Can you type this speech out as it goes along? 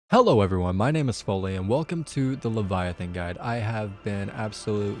Hello everyone, my name is Folayyy and welcome to the Leviathan guide. I have been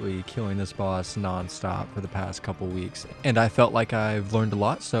absolutely killing this boss non-stop for the past couple weeks and I felt like I've learned a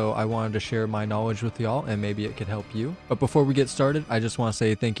lot, so I wanted to share my knowledge with y'all and maybe it could help you. But before we get started, I just want to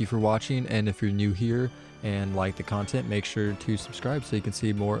say thank you for watching, and if you're new here and like the content, make sure to subscribe so you can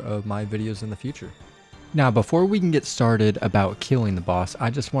see more of my videos in the future. Now, before we can get started about killing the boss, I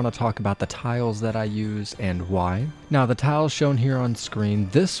just want to talk about the tiles that I use and why. Now, the tiles shown here on screen,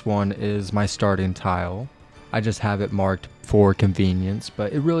 this one is my starting tile. I just have it marked for convenience,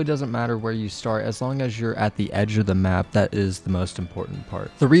 but it really doesn't matter where you start as long as you're at the edge of the map. That is the most important part.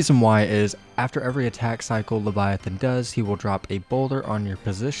 The reason why is after every attack cycle Leviathan does, he will drop a boulder on your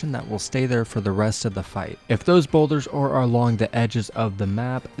position that will stay there for the rest of the fight. If those boulders are along the edges of the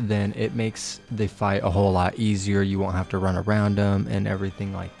map, then it makes the fight a whole lot easier. You won't have to run around them and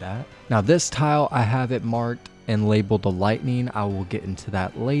everything like that. Now, this tile, I have it marked and labeled the lightning. I will get into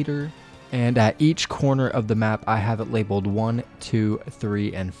that later. And at each corner of the map, I have it labeled 1, 2,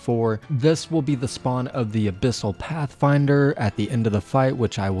 3, and 4. This will be the spawn of the Abyssal Pathfinder at the end of the fight,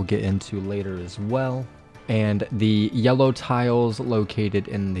 which I will get into later as well. And the yellow tiles located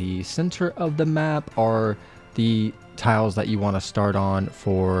in the center of the map are the tiles that you want to start on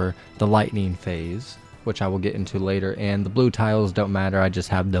for the lightning phase, which I will get into later. And the blue tiles don't matter, I just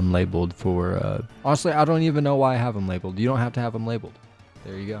have them labeled for, honestly, I don't even know why I have them labeled. You don't have to have them labeled.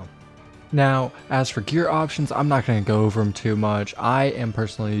 There you go. Now, as for gear options, I'm not going to go over them too much. I am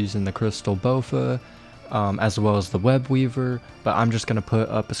personally using the Crystal Bofa, as well as the Web Weaver, but I'm just going to put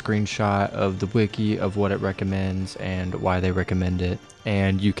up a screenshot of the wiki of what it recommends and why they recommend it,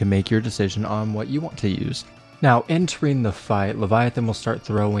 and you can make your decision on what you want to use. Now, entering the fight, Leviathan will start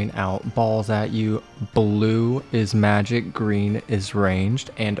throwing out balls at you. Blue is magic, green is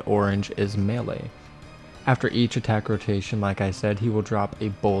ranged, and orange is melee. After each attack rotation, like I said, he will drop a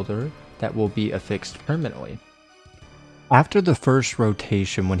boulder that will be affixed permanently. After the first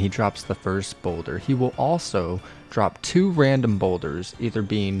rotation, when he drops the first boulder, he will also drop 2 random boulders, either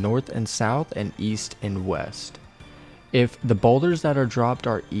being north and south and east and west. If the boulders that are dropped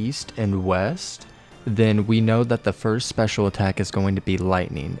are east and west, then we know that the first special attack is going to be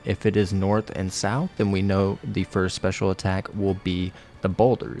lightning. If it is north and south, then we know the first special attack will be the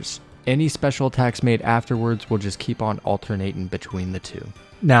boulders. Any special attacks made afterwards will just keep on alternating between the two.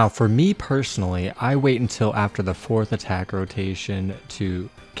 Now, for me personally, I wait until after the 4th attack rotation to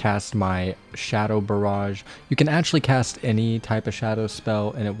cast my Shadow Barrage. You can actually cast any type of shadow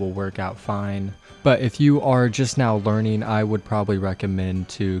spell and it will work out fine. But if you are just now learning, I would probably recommend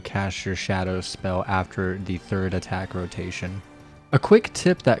to cast your shadow spell after the 3rd attack rotation. A quick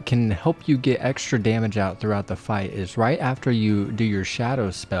tip that can help you get extra damage out throughout the fight is right after you do your shadow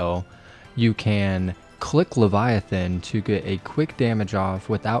spell, you can click Leviathan to get a quick damage off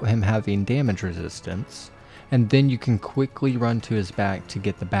without him having damage resistance, and then you can quickly run to his back to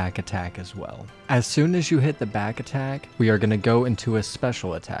get the back attack as well. As soon as you hit the back attack, we are going to go into a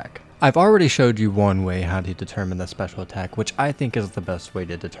special attack. I've already showed you one way how to determine the special attack, which I think is the best way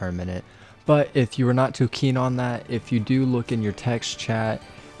to determine it. But if you are not too keen on that, if you do look in your text chat,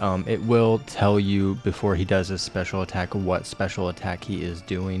 it will tell you before he does his special attack what special attack he is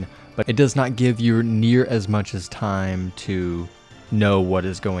doing. But it does not give you near as much as time to know what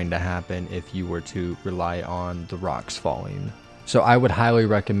is going to happen if you were to rely on the rocks falling. So I would highly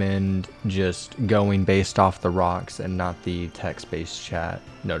recommend just going based off the rocks and not the text-based chat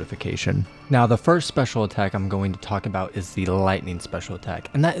notification. Now, the first special attack I'm going to talk about is the lightning special attack,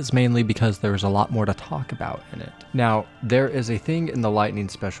 and that is mainly because there's a lot more to talk about in it. Now, there is a thing in the lightning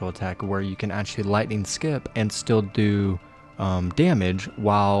special attack where you can actually lightning skip and still do damage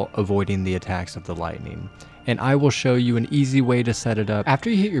while avoiding the attacks of the lightning. And I will show you an easy way to set it up. After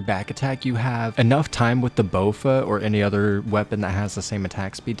you hit your back attack, you have enough time with the Bofa or any other weapon that has the same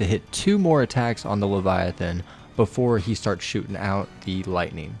attack speed to hit 2 more attacks on the Leviathan before he starts shooting out the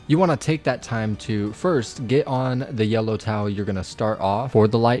lightning. You want to take that time to first get on the yellow tile you're going to start off for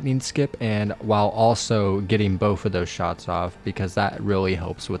the lightning skip, and while also getting both of those shots off, because that really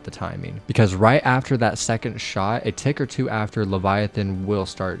helps with the timing. Because right after that second shot, a tick or two after, Leviathan will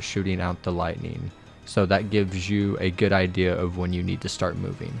start shooting out the lightning. So that gives you a good idea of when you need to start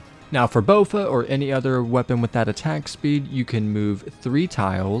moving. Now, for Bofa or any other weapon with that attack speed, you can move 3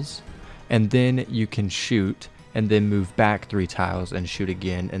 tiles and then you can shoot, and then move back 3 tiles and shoot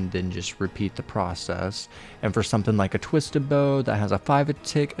again, and then just repeat the process. And for something like a twisted bow that has a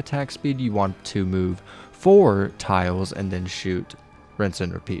 5-tick attack speed, you want to move 4 tiles and then shoot, rinse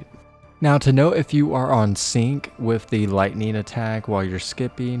and repeat. Now, to know if you are on sync with the lightning attack while you're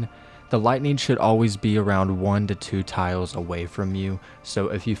skipping, The lightning should always be around 1 to 2 tiles away from you, so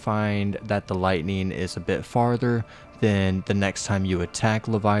if you find that the lightning is a bit farther, then the next time you attack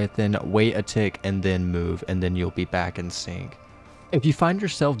Leviathan, wait a tick and then move, and then you'll be back in sync. If you find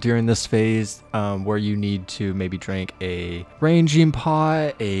yourself during this phase where you need to maybe drink a ranging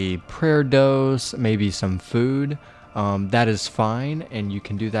pot, a prayer dose, maybe some food, that is fine, and you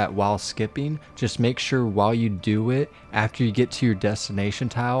can do that while skipping. Just make sure while you do it, after you get to your destination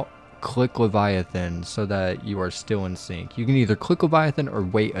tile, click Leviathan so that you are still in sync. You can either click Leviathan or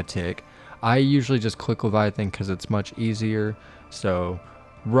wait a tick. I usually just click Leviathan because it's much easier. So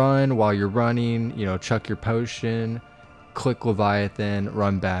run while you're running, you know, chuck your potion, click Leviathan,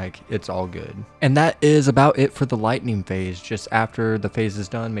 run back, it's all good. And that is about it for the lightning phase. Just after the phase is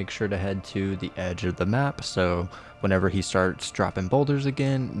done, make sure to head to the edge of the map, so whenever he starts dropping boulders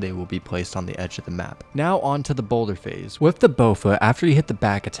again, they will be placed on the edge of the map. Now on to the boulder phase. With the Bofa, after you hit the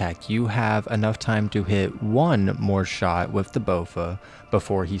back attack, you have enough time to hit one more shot with the Bofa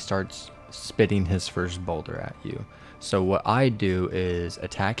before he starts spitting his first boulder at you. So what I do is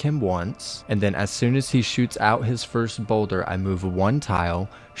attack him once, and then as soon as he shoots out his first boulder, I move 1 tile,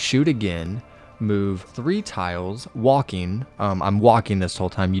 shoot again, move 3 tiles, walking. I'm walking this whole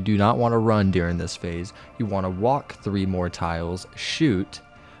time. You do not want to run during this phase. You want to walk 3 more tiles, shoot,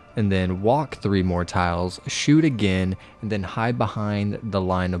 and then walk 3 more tiles, shoot again, and then hide behind the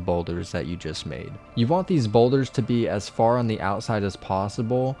line of boulders that you just made. You want these boulders to be as far on the outside as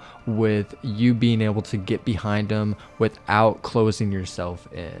possible, with you being able to get behind them without closing yourself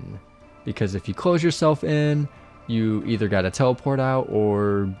in. Because if you close yourself in, you either got to teleport out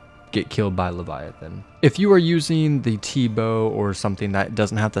or get killed by Leviathan. If you are using the T-bow or something that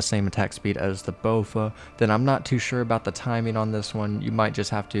doesn't have the same attack speed as the Bofa, then I'm not too sure about the timing on this one. You might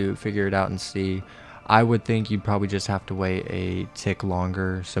just have to figure it out and see. I would think you'd probably just have to wait a tick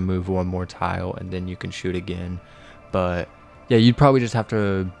longer, so move 1 more tile and then you can shoot again. But yeah, you'd probably just have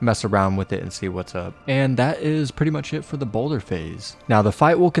to mess around with it and see what's up. And that is pretty much it for the boulder phase. Now the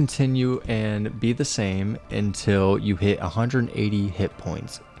fight will continue and be the same until you hit 180 hit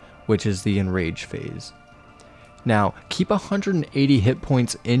points, which is the enrage phase. Now, keep 180 hit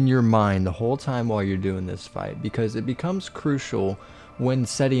points in your mind the whole time while you're doing this fight, because it becomes crucial when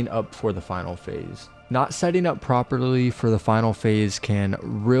setting up for the final phase. Not setting up properly for the final phase can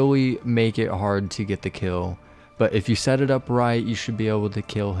really make it hard to get the kill, but if you set it up right, you should be able to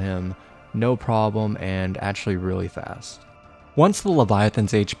kill him no problem and actually really fast. Once the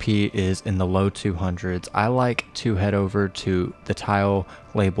Leviathan's HP is in the low 200s, I like to head over to the tile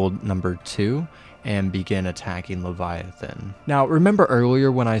labeled number 2 and begin attacking Leviathan. Now remember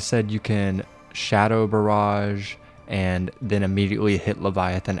earlier when I said you can shadow barrage and then immediately hit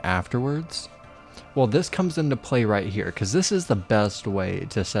Leviathan afterwards? Well, this comes into play right here, because this is the best way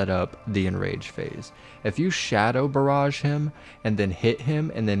to set up the enrage phase. If you shadow barrage him and then hit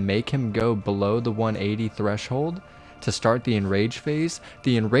him and then make him go below the 180 threshold to start the enrage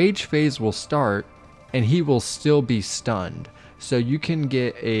phase will start and he will still be stunned. So you can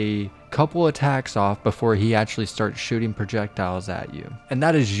get a couple attacks off before he actually starts shooting projectiles at you. And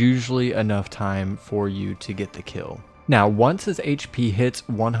that is usually enough time for you to get the kill. Now, once his HP hits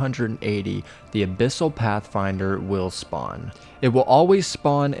 180, the Abyssal Pathfinder will spawn. It will always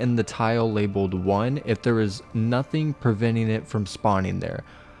spawn in the tile labeled 1 if there is nothing preventing it from spawning there.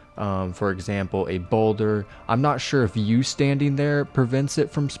 For example, a boulder. I'm not sure if you standing there prevents it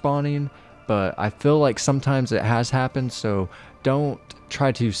from spawning, but I feel like sometimes it has happened, so don't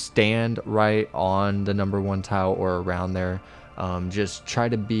try to stand right on the number 1 tile or around there. Just try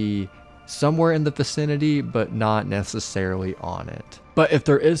to be somewhere in the vicinity, but not necessarily on it. But if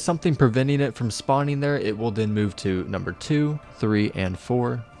there is something preventing it from spawning there, it will then move to number 2, 3, and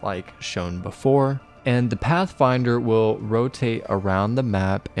 4, like shown before. And the Pathfinder will rotate around the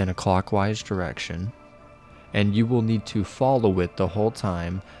map in a clockwise direction, and you will need to follow it the whole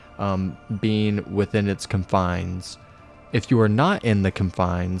time, being within its confines. If you are not in the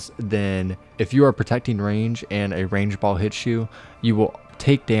confines, then if you are protecting range and a range ball hits you, you will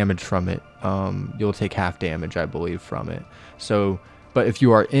take damage from it. You'll take half damage, I believe, from it. So, but if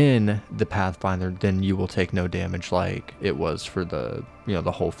you are in the Pathfinder, then you will take no damage like it was for the,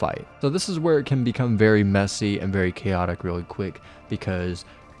 the whole fight. So this is where it can become very messy and very chaotic really quick, because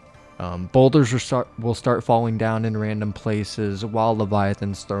boulders will start falling down in random places while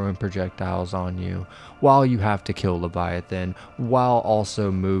Leviathan's throwing projectiles on you, while you have to kill Leviathan, while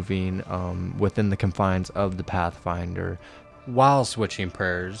also moving within the confines of the Pathfinder, while switching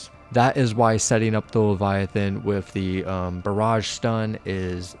prayers. That is why setting up the Leviathan with the barrage stun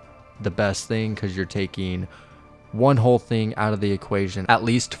is the best thing, because you're taking one whole thing out of the equation, at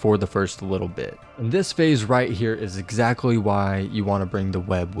least for the first little bit. And this phase right here is exactly why you want to bring the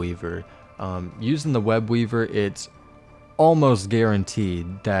Web Weaver. Using the Web Weaver, it's almost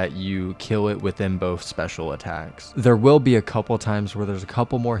guaranteed that you kill it within both special attacks. There will be a couple times where there's a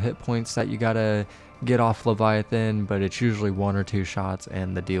couple more hit points that you gotta get off Leviathan, but it's usually 1 or 2 shots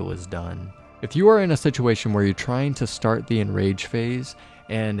and the deal is done. If you are in a situation where you're trying to start the enrage phase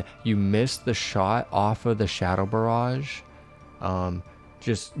and you miss the shot off of the Shadow Barrage,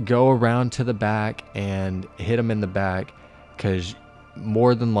 just go around to the back and hit him in the back, because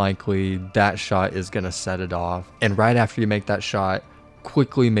more than likely that shot is going to set it off. And right after you make that shot,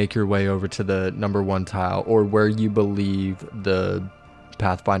 quickly make your way over to the number 1 tile, or where you believe the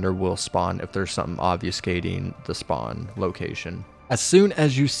Pathfinder will spawn if there's something obfuscating the spawn location. As soon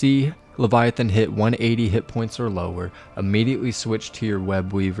as you see Leviathan hit 180 hit points or lower, immediately switch to your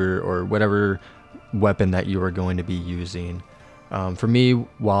Web Weaver or whatever weapon that you are going to be using. For me,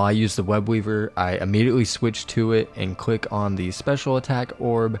 while I use the Web Weaver, I immediately switch to it and click on the special attack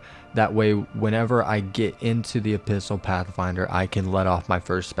orb. That way, whenever I get into the Abyssal Pathfinder, I can let off my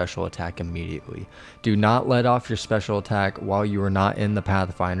first special attack immediately. Do not let off your special attack while you are not in the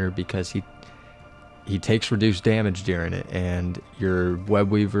Pathfinder, because he takes reduced damage during it, and your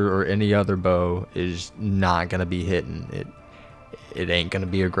Web Weaver or any other bow is not going to be hitting it. It ain't going to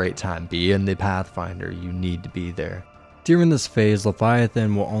be a great time. Be in the Pathfinder. You need to be there. During this phase,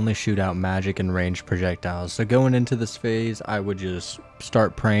 Leviathan will only shoot out magic and ranged projectiles, so going into this phase, I would just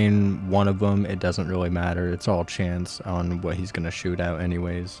start praying one of them. It doesn't really matter, it's all chance on what he's going to shoot out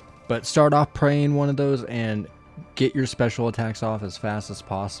anyways. But start off praying one of those and get your special attacks off as fast as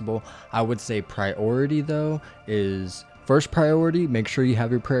possible. I would say priority though is, first priority, make sure you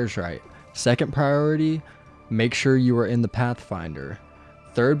have your prayers right. Second priority, make sure you are in the Pathfinder.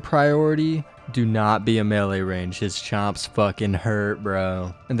 Third priority, do not be a melee range. His chomps fucking hurt,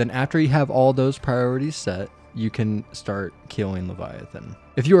 bro. And then after you have all those priorities set, you can start killing Leviathan.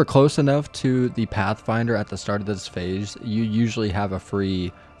 If you are close enough to the Pathfinder at the start of this phase, you usually have a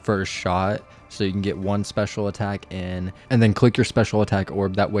free first shot, so you can get 1 special attack in, and then click your special attack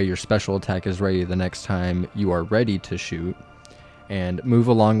orb. That way your special attack is ready the next time you are ready to shoot. And move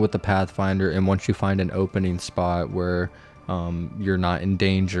along with the Pathfinder, and once you find an opening spot where you're not in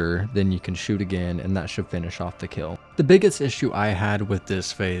danger, then you can shoot again, and that should finish off the kill. The biggest issue I had with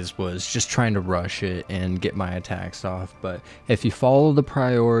this phase was just trying to rush it and get my attacks off, but if you follow the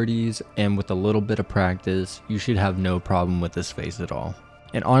priorities and with a little bit of practice, you should have no problem with this phase at all.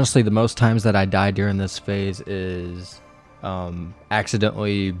 And honestly, the most times that I die during this phase is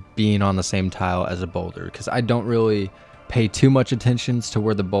accidentally being on the same tile as a boulder, because I don't really pay too much attention to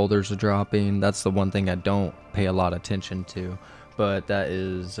where the boulders are dropping. That's the one thing I don't pay a lot of attention to, but that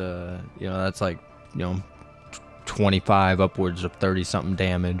is that's like 25 upwards of 30 something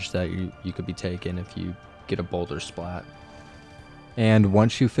damage that you could be taking if you get a boulder splat. And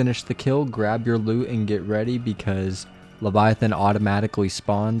once you finish the kill, grab your loot and get ready, because Leviathan automatically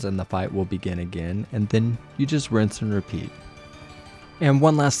spawns and the fight will begin again, and then you just rinse and repeat. And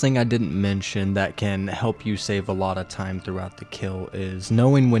one last thing I didn't mention that can help you save a lot of time throughout the kill is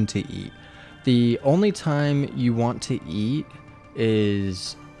knowing when to eat. The only time you want to eat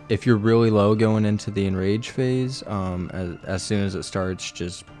is if you're really low going into the enrage phase. As soon as it starts,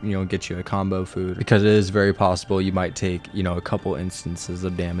 just get you a combo food, because it is very possible you might take a couple instances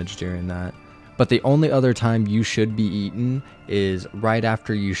of damage during that. But the only other time you should be eating is right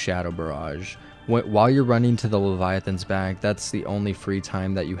after you Shadow Barrage. While you're running to the Leviathan's back, that's the only free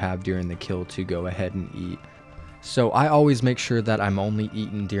time that you have during the kill to go ahead and eat. So I always make sure that I'm only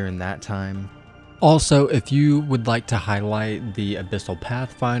eating during that time. Also, if you would like to highlight the Abyssal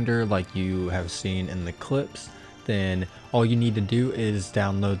Pathfinder like you have seen in the clips, then all you need to do is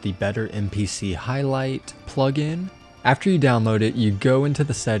download the Better NPC Highlight plugin. After you download it, you go into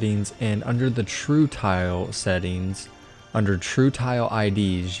the settings, and under the True Tile settings, under True Tile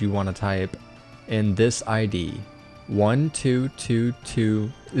IDs, you want to type in this ID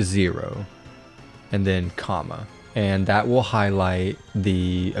 12220 and then comma, and that will highlight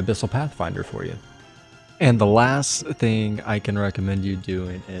the Abyssal Pathfinder for you. And the last thing I can recommend you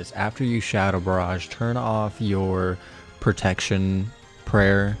doing is, after you Shadow Barrage, turn off your protection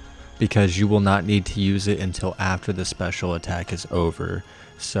prayer, because you will not need to use it until after the special attack is over.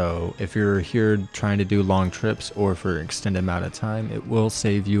 So if you're here trying to do long trips or for an extended amount of time, it will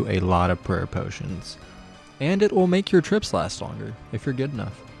save you a lot of prayer potions. And it will make your trips last longer if you're good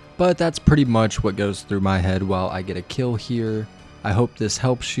enough. But that's pretty much what goes through my head while I get a kill here. I hope this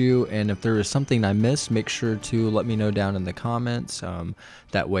helps you, and if there is something I missed, make sure to let me know down in the comments.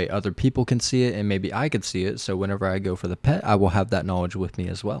 That way other people can see it and maybe I could see it, so whenever I go for the pet, I will have that knowledge with me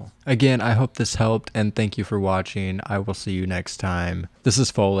as well. Again, I hope this helped, and thank you for watching. I will see you next time. This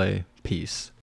is Folayyy. Peace.